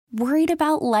Worried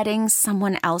about letting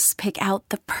someone else pick out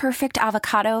the perfect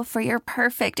avocado for your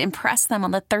perfect impress them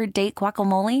on the third date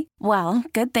guacamole? Well,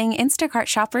 good thing Instacart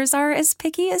shoppers are as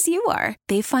picky as you are.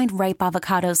 They find ripe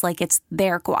avocados like it's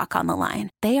their guac on the line.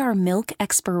 They are milk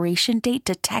expiration date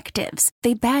detectives.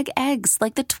 They bag eggs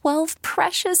like the 12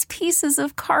 precious pieces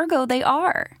of cargo they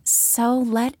are. So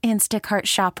let Instacart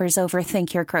shoppers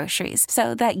overthink your groceries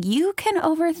so that you can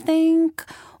overthink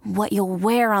what you'll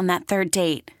wear on that third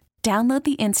date. Download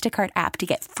the Instacart app to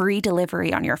get free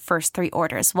delivery on your first 3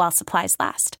 orders while supplies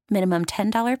last. Minimum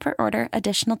 $10 per order.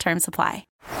 Additional terms apply.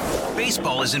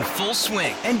 Baseball is in full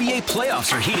swing. NBA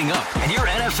playoffs are heating up, and your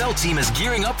NFL team is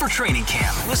gearing up for training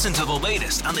camp. Listen to the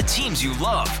latest on the teams you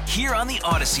love here on the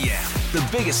Odyssey app. The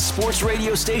biggest sports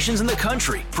radio stations in the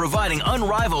country, providing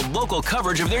unrivaled local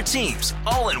coverage of their teams,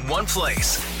 all in one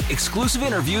place. Exclusive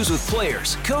interviews with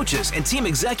players, coaches, and team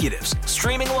executives,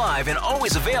 streaming live and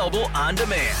always available on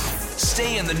demand.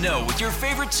 Stay in the know with your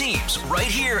favorite teams right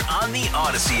here on the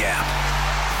Odyssey app.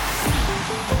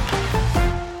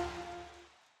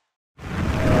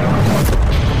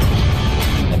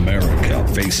 America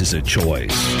faces a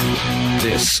choice.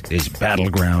 This is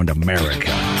Battleground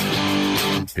America.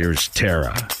 Here's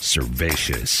Tara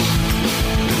Servatius.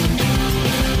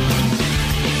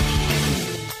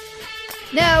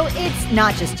 No, it's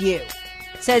not just you.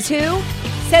 Says who?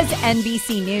 Says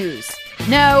NBC News.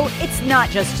 No, it's not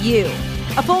just you.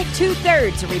 A full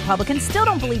 2/3 of Republicans still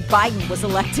don't believe Biden was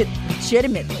elected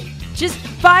legitimately. Just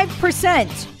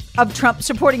 5% of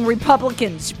Trump-supporting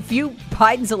Republicans view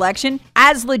Biden's election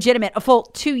as legitimate a full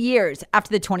 2 years after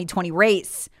the 2020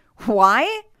 race.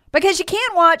 Why? Because you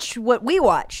can't watch what we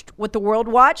watched, what the world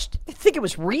watched. I think it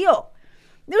was real.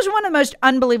 It was one of the most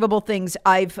unbelievable things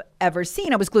I've ever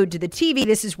seen. I was glued to the TV.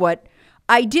 This is what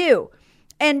I do.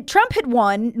 And Trump had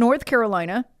won North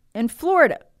Carolina and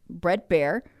Florida. Bret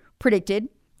Baier predicted,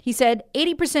 he said,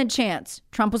 80% chance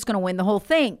Trump was going to win the whole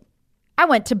thing. I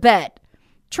went to bed.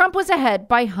 Trump was ahead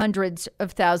by hundreds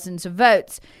of thousands of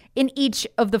votes in each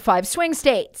of the 5 swing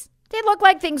states. It looked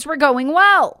like things were going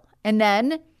well. And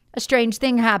then a strange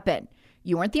thing happened.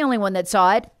 You weren't the only one that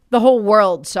saw it. The whole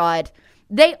world saw it.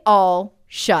 They all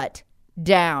shut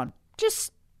down.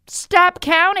 Just stop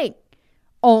counting.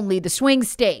 Only the swing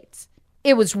states.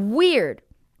 It was weird.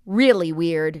 Really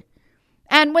weird.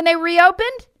 And when they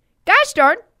reopened, gosh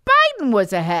darn, Biden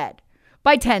was ahead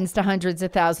by tens to hundreds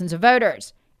of thousands of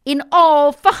voters. In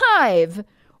all 5.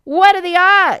 What are the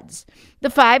odds? The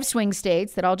 5 swing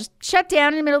states that all just shut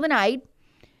down in the middle of the night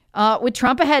with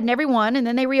Trump ahead in every one, and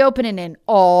then they reopen it in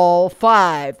all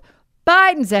 5.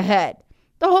 Biden's ahead.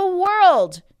 The whole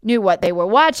world knew what they were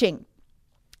watching.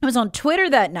 I was on Twitter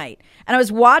that night, and I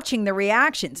was watching the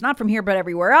reactions, not from here, but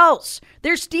everywhere else.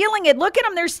 They're stealing it. Look at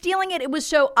them. They're stealing it. It was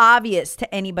so obvious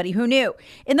to anybody who knew.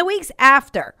 In the weeks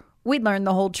after, we'd learn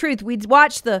the whole truth. We'd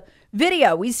watch the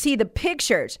video. We'd see the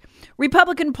pictures.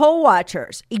 Republican poll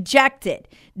watchers ejected.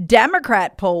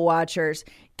 Democrat poll watchers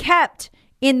kept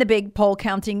in the big poll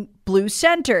counting blue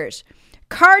centers.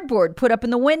 Cardboard put up in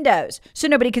the windows so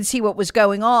nobody could see what was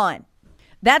going on.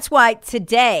 That's why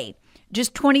today,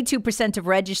 just 22% of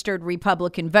registered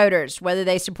Republican voters, whether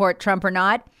they support Trump or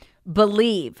not,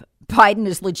 believe Biden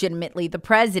is legitimately the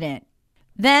president.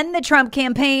 Then the Trump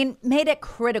campaign made a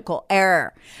critical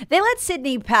error. They let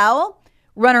Sidney Powell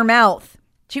run her mouth.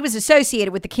 She was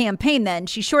associated with the campaign then.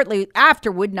 She shortly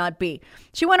after would not be.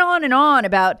 She went on and on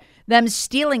about them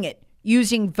stealing it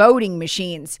using voting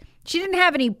machines. She didn't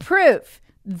have any proof.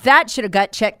 That should have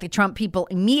gut checked the Trump people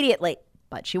immediately.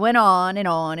 But she went on and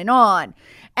on and on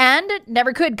and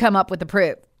never could come up with the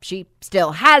proof. She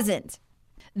still hasn't.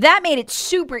 That made it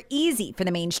super easy for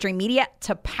the mainstream media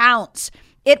to pounce.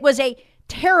 It was a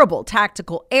terrible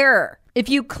tactical error. If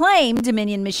you claim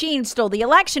Dominion machines stole the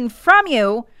election from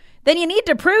you, then you need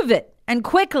to prove it, and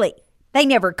quickly. They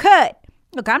never could.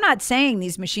 Look, I'm not saying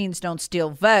these machines don't steal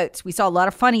votes. We saw a lot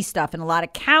of funny stuff in a lot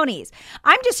of counties.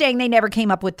 I'm just saying they never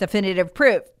came up with definitive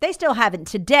proof. They still haven't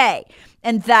today.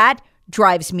 And that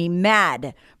drives me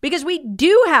mad because we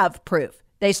do have proof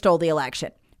they stole the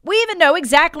election. We even know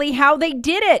exactly how they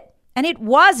did it, and it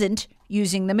wasn't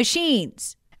using the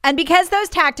machines. And because those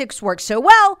tactics work so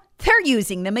well, they're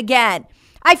using them again.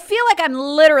 I feel like I'm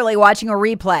literally watching a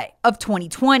replay of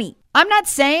 2020. I'm not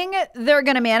saying they're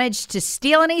going to manage to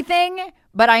steal anything,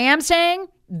 but I am saying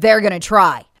they're going to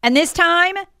try. And this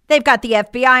time, they've got the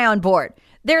FBI on board.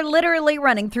 They're literally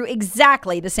running through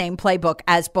exactly the same playbook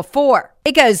as before.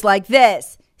 It goes like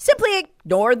this. Simply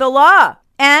ignore the law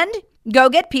and go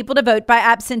get people to vote by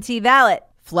absentee ballot.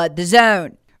 Flood the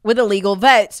zone with illegal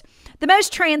votes. The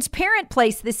most transparent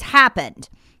place this happened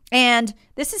And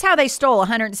this is how they stole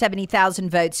 170,000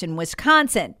 votes in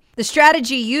Wisconsin. The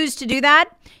strategy used to do that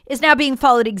is now being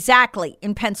followed exactly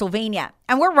in Pennsylvania.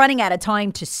 And we're running out of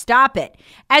time to stop it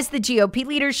as the GOP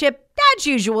leadership, as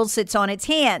usual, sits on its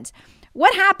hands.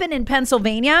 What happened in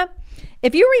Pennsylvania?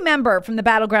 If you remember from the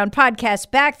Battleground podcast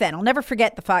back then, I'll never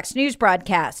forget the Fox News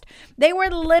broadcast. They were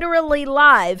literally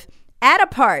live at a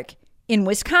park in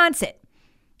Wisconsin.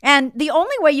 And the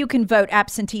only way you can vote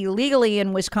absentee legally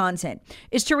in Wisconsin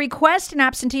is to request an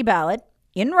absentee ballot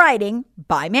in writing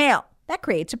by mail. That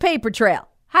creates a paper trail,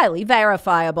 highly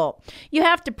verifiable. You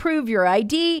have to prove your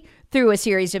ID through a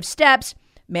series of steps,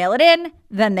 mail it in,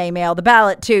 then they mail the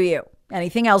ballot to you.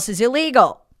 Anything else is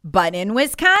illegal. But in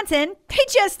Wisconsin, they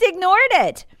just ignored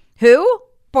it. Who?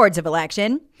 Boards of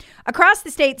election. Across the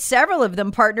state, several of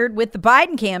them partnered with the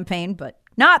Biden campaign, but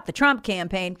not the Trump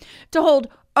campaign, to hold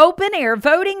open-air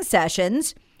voting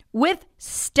sessions with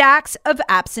stacks of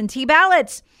absentee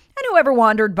ballots. And whoever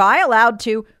wandered by allowed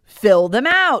to fill them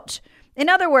out. In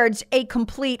other words, a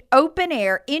complete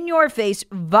open-air, in-your-face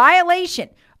violation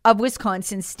of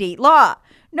Wisconsin state law.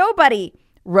 Nobody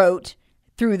wrote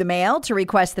through the mail to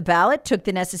request the ballot, took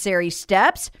the necessary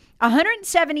steps.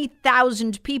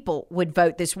 170,000 people would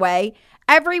vote this way.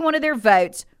 Every one of their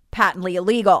votes patently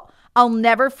illegal. I'll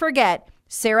never forget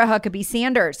Sarah Huckabee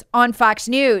Sanders on Fox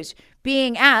News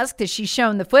being asked, as she's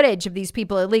shown the footage of these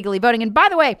people illegally voting. And by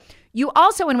the way, you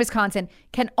also in Wisconsin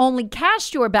can only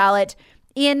cast your ballot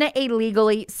in a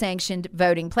legally sanctioned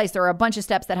voting place. There are a bunch of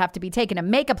steps that have to be taken to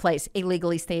make a place a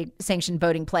legally sanctioned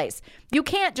voting place. You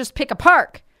can't just pick a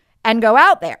park and go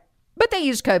out there. But they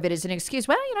use COVID as an excuse.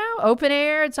 Well, open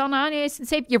air, it's all nice and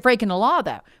safe. You're breaking the law,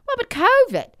 though. Well, but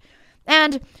COVID.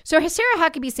 And so Sarah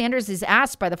Huckabee Sanders is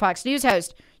asked by the Fox News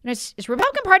host, is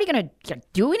Republican Party going to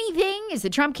do anything? Is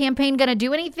the Trump campaign going to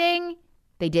do anything?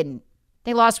 They didn't.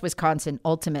 They lost Wisconsin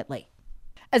ultimately.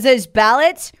 As those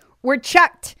ballots were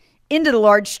chucked into the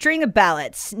large string of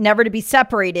ballots, never to be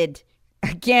separated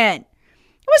again.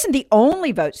 It wasn't the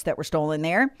only votes that were stolen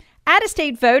there.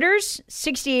 Out-of-state voters,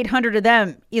 6,800 of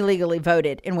them illegally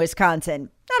voted in Wisconsin.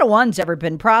 Not a one's ever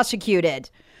been prosecuted.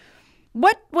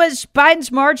 What was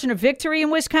Biden's margin of victory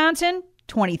in Wisconsin?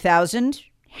 20,000.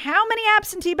 How many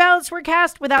absentee ballots were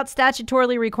cast without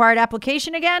statutorily required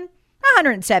application again?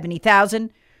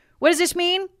 170,000. What does this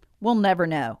mean? We'll never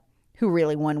know who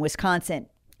really won Wisconsin.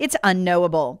 It's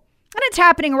unknowable. And it's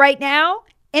happening right now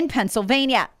in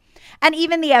Pennsylvania. And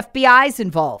even the FBI's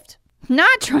involved.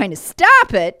 Not trying to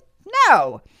stop it.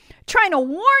 No. Trying to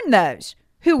warn those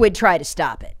who would try to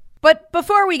stop it. But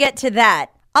before we get to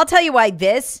that, I'll tell you why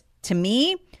this, to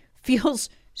me, feels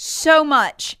so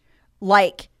much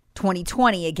like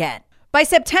 2020 again. By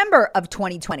September of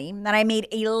 2020, and I made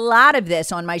a lot of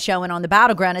this on my show and on the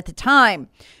Battleground at the time,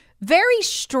 very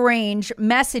strange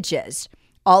messages,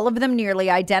 all of them nearly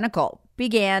identical,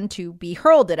 began to be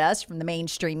hurled at us from the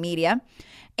mainstream media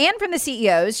and from the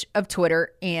CEOs of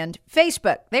Twitter and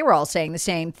Facebook. They were all saying the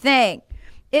same thing.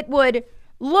 It would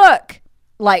look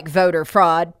like voter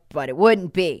fraud, but it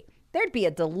wouldn't be. There'd be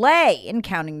a delay in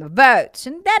counting the votes,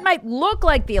 and that might look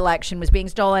like the election was being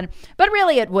stolen, but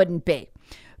really it wouldn't be.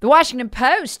 The Washington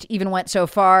Post even went so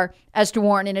far as to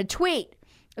warn in a tweet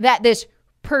that this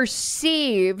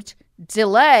perceived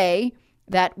delay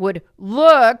that would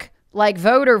look like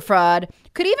voter fraud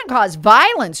could even cause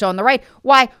violence on the right.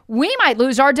 Why, we might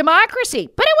lose our democracy,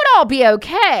 but it would all be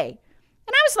okay.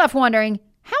 And I was left wondering,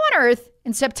 how on earth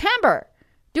in September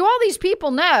do all these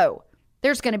people know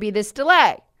there's going to be this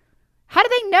delay? How do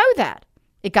they know that?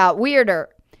 It got weirder.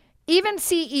 Even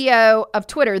CEO of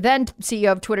Twitter, then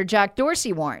CEO of Twitter, Jack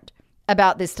Dorsey, warned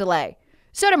about this delay.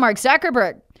 So did Mark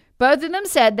Zuckerberg. Both of them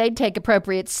said they'd take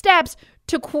appropriate steps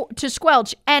to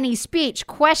squelch any speech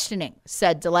questioning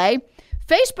said delay.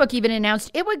 Facebook even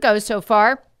announced it would go so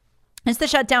far as to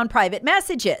shut down private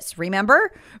messages,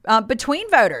 remember, between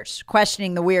voters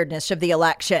questioning the weirdness of the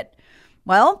election.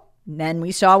 Well, then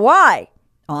we saw why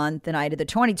on the night of the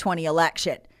 2020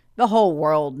 election. The whole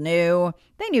world knew.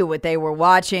 They knew what they were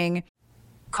watching.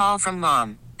 Call from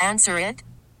mom. Answer it.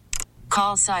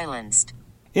 Call silenced.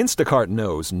 Instacart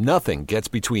knows nothing gets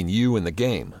between you and the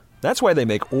game. That's why they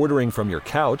make ordering from your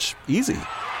couch easy.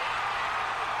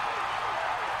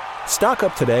 Stock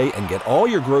up today and get all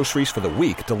your groceries for the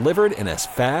week delivered in as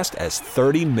fast as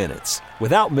 30 minutes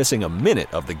without missing a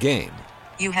minute of the game.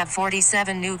 You have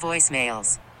 47 new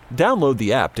voicemails. Download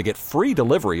the app to get free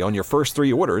delivery on your first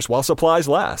 3 orders while supplies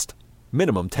last.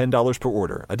 Minimum $10 per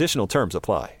order. Additional terms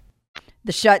apply.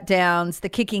 The shutdowns, the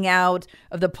kicking out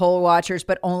of the poll watchers,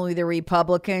 but only the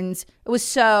Republicans. It was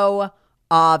so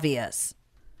obvious.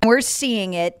 We're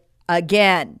seeing it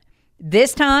again.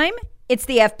 This time, it's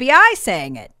the FBI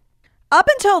saying it. Up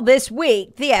until this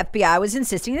week, the FBI was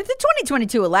insisting that the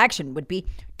 2022 election would be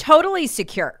totally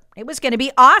secure. It was going to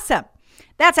be awesome.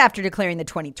 That's after declaring the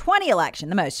 2020 election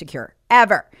the most secure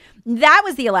ever. That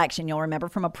was the election, you'll remember,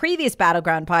 from a previous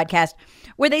Battleground podcast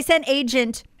where they sent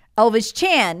Agent Elvis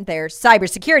Chan, their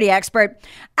cybersecurity expert,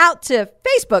 out to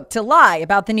Facebook to lie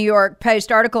about the New York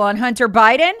Post article on Hunter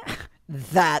Biden.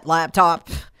 That laptop.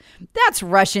 That's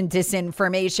Russian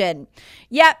disinformation.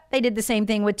 Yep, they did the same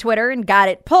thing with Twitter and got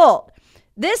it pulled.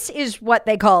 This is what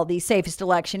they call the safest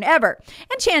election ever.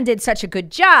 And Chan did such a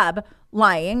good job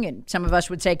lying, and some of us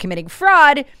would say committing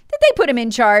fraud, that they put him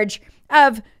in charge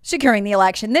of securing the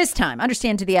election this time.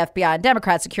 Understand, to the FBI and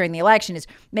Democrats, securing the election is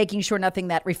making sure nothing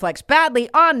that reflects badly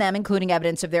on them, including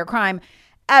evidence of their crime,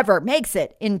 ever makes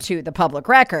it into the public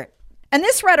record. And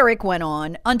this rhetoric went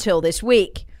on until this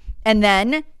week. And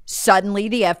then suddenly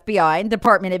the FBI and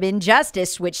Department of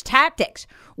Injustice switched tactics,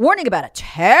 warning about a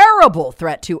terrible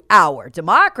threat to our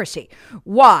democracy.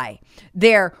 Why?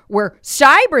 There were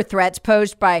cyber threats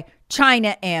posed by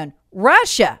China and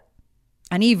Russia.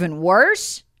 And even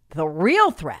worse, the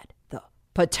real threat, the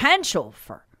potential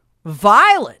for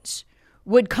violence,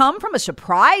 would come from a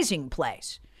surprising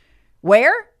place.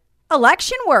 Where?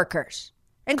 Election workers,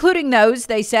 including those,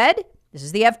 they said, this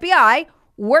is the FBI,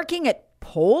 working at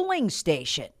polling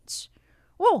stations.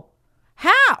 Well,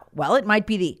 how? Well, it might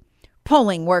be the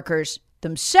polling workers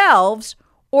themselves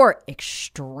or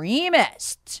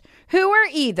extremists who are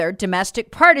either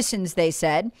domestic partisans, they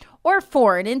said, or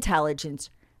foreign intelligence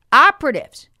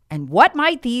operatives. And what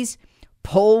might these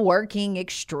poll working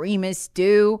extremists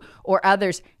do, or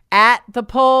others at the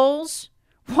polls?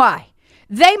 Why,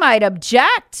 they might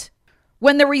object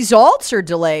when the results are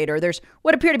delayed or there's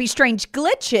what appear to be strange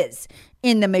glitches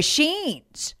in the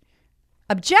machines.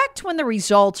 Object when the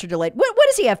results are delayed. What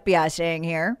is the FBI saying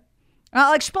here?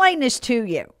 I'll explain this to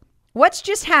you. What's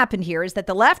just happened here is that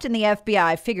the left and the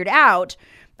FBI figured out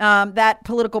that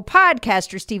political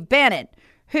podcaster Steve Bannon,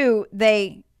 who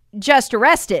they just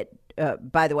arrested,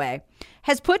 by the way,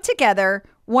 has put together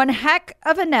one heck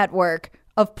of a network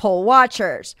of poll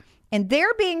watchers. And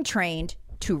they're being trained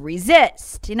to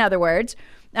resist. In other words,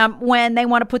 when they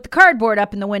want to put the cardboard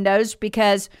up in the windows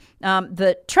because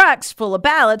the trucks full of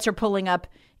ballots are pulling up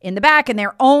in the back and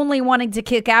they're only wanting to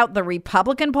kick out the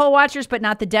Republican poll watchers, but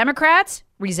not the Democrats,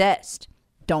 resist.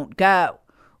 Don't go.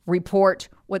 Report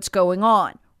what's going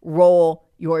on. Roll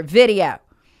your video.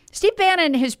 Steve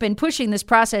Bannon has been pushing this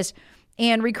process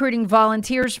and recruiting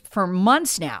volunteers for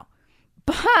months now,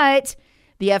 but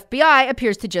the FBI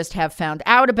appears to just have found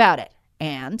out about it,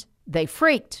 and they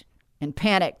freaked and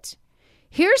panicked.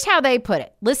 Here's how they put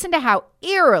it. Listen to how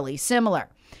eerily similar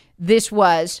this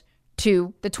was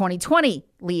to the 2020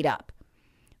 lead up.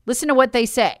 Listen to what they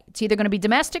say. It's either going to be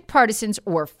domestic partisans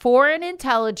or foreign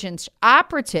intelligence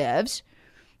operatives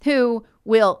who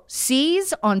will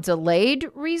seize on delayed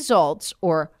results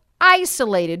or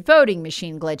isolated voting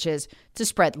machine glitches to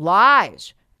spread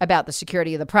lies about the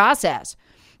security of the process.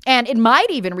 And it might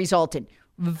even result in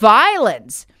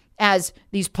violence as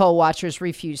these poll watchers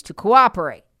refuse to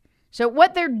cooperate. So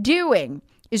what they're doing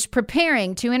is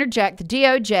preparing to interject the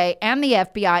DOJ and the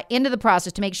FBI into the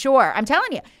process to make sure, I'm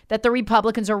telling you, that the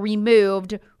Republicans are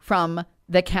removed from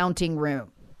the counting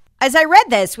room. As I read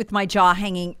this with my jaw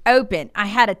hanging open, I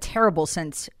had a terrible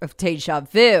sense of déjà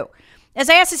vu. As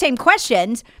I asked the same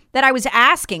questions that I was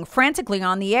asking frantically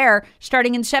on the air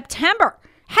starting in September.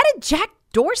 How did Jack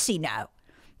Dorsey know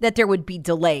that there would be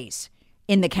delays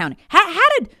in the counting? How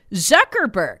did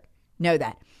Zuckerberg know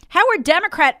that? How are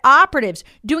Democrat operatives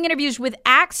doing interviews with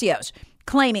Axios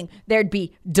claiming there'd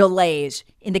be delays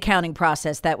in the counting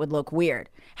process that would look weird?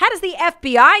 How does the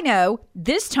FBI know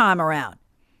this time around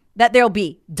that there'll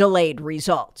be delayed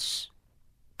results?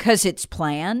 Because it's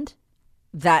planned.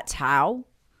 That's how.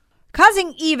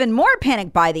 Causing even more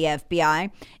panic by the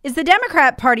FBI is the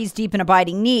Democrat Party's deep and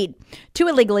abiding need to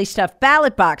illegally stuff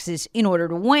ballot boxes in order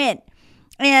to win.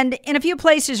 And in a few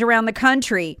places around the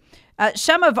country,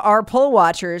 some of our poll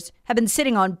watchers have been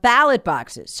sitting on ballot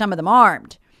boxes, some of them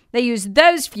armed. They use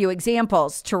those few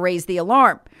examples to raise the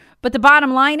alarm. But the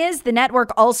bottom line is the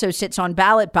network also sits on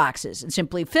ballot boxes and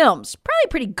simply films. Probably a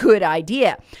pretty good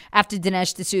idea after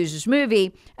Dinesh D'Souza's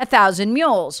movie, 1,000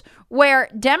 Mules, where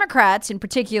Democrats, in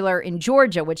particular in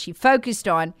Georgia, which he focused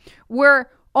on, were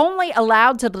only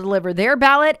allowed to deliver their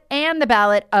ballot and the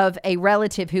ballot of a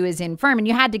relative who is infirm. And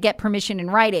you had to get permission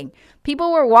in writing.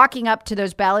 People were walking up to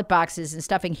those ballot boxes and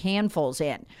stuffing handfuls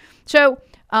in. So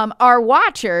our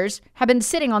watchers have been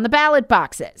sitting on the ballot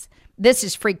boxes. This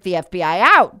has freaked the FBI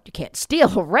out. You can't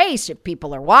steal a race if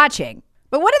people are watching.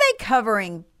 But what are they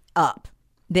covering up?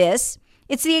 It's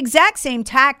the exact same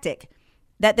tactic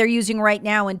that they're using right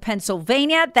now in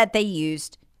Pennsylvania that they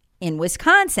used in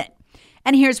Wisconsin.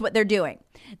 And here's what they're doing.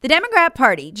 The Democrat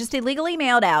Party just illegally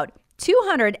mailed out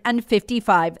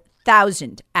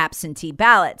 255,000 absentee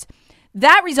ballots.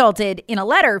 That resulted in a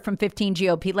letter from 15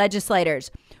 GOP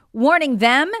legislators warning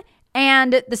them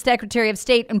and the Secretary of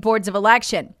State and boards of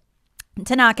election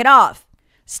to knock it off.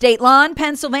 State law in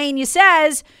Pennsylvania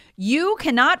says you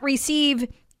cannot receive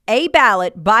a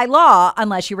ballot by law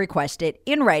unless you request it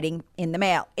in writing in the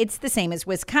mail. It's the same as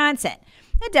Wisconsin.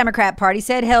 The Democrat Party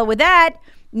said, hell with that,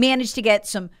 managed to get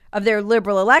some of their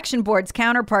liberal election boards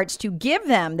counterparts to give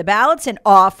them the ballots, and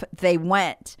off they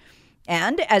went.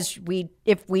 And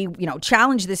if we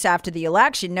challenge this after the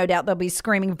election, no doubt they'll be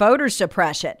screaming voter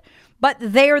suppression. But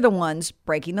they're the ones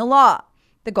breaking the law.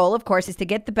 The goal, of course, is to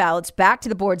get the ballots back to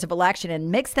the boards of election and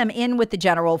mix them in with the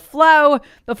general flow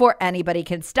before anybody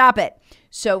can stop it.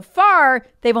 So far,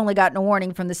 they've only gotten a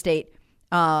warning from the state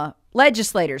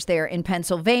legislators there in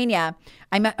Pennsylvania.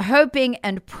 I'm hoping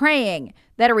and praying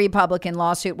that a Republican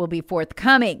lawsuit will be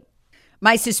forthcoming.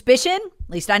 My suspicion, at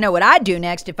least I know what I'd do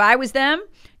next if I was them,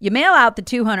 you mail out the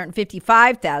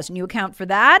 255,000, you account for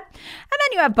that, and then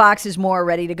you have boxes more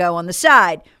ready to go on the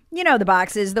side. You know the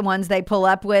boxes, the ones they pull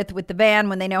up with the van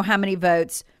when they know how many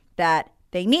votes that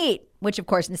they need, which of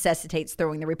course necessitates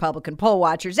throwing the Republican poll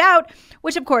watchers out,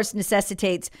 which of course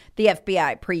necessitates the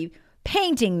FBI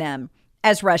pre-painting them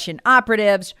as Russian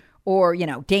operatives or,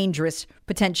 dangerous,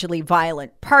 potentially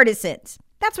violent partisans.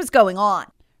 That's what's going on.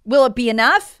 Will it be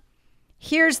enough?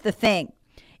 Here's the thing.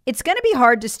 It's going to be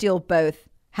hard to steal both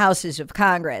houses of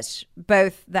Congress,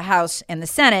 both the House and the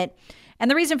Senate.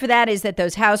 And the reason for that is that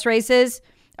those House races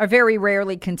are very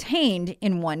rarely contained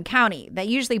in one county. They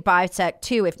usually bisect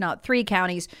 2, if not 3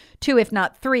 counties, 2, if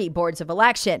not 3 boards of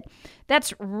election.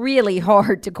 That's really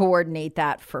hard to coordinate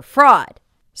that for fraud.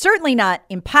 Certainly not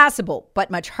impossible, but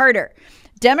much harder.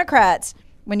 Democrats,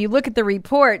 when you look at the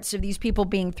reports of these people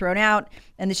being thrown out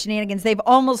and the shenanigans, they've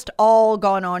almost all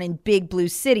gone on in big blue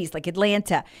cities like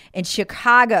Atlanta and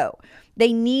Chicago.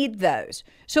 They need those.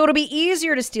 So it'll be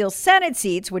easier to steal Senate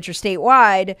seats, which are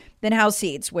statewide, than House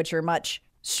seats, which are much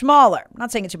smaller. I'm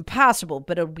not saying it's impossible,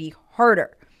 but it'll be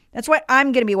harder. That's why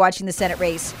I'm going to be watching the Senate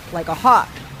race like a hawk,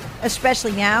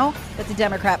 especially now that the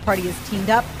Democrat Party has teamed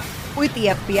up with the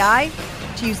FBI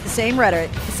to use the same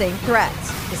rhetoric, the same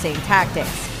threats, the same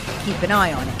tactics. Keep an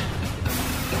eye on it.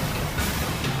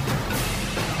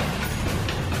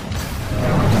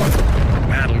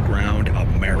 Battleground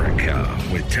America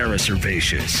with Tara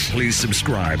Servatius. Please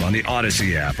subscribe on the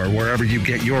Odyssey app or wherever you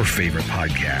get your favorite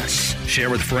podcasts. Share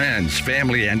with friends,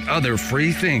 family, and other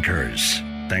free thinkers.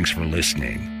 Thanks for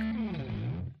listening.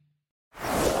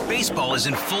 Baseball is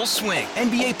in full swing.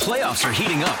 NBA playoffs are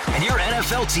heating up, and your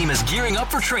NFL team is gearing up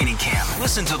for training camp.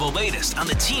 Listen to the latest on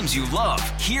the teams you love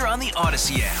here on the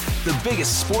Odyssey app. The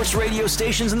biggest sports radio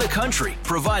stations in the country,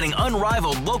 providing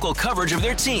unrivaled local coverage of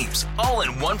their teams, all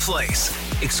in one place.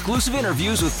 Exclusive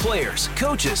interviews with players,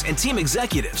 coaches, and team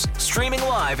executives, streaming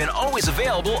live and always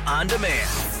available on demand.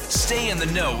 Stay in the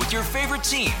know with your favorite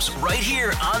teams right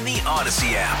here on the Odyssey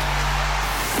app.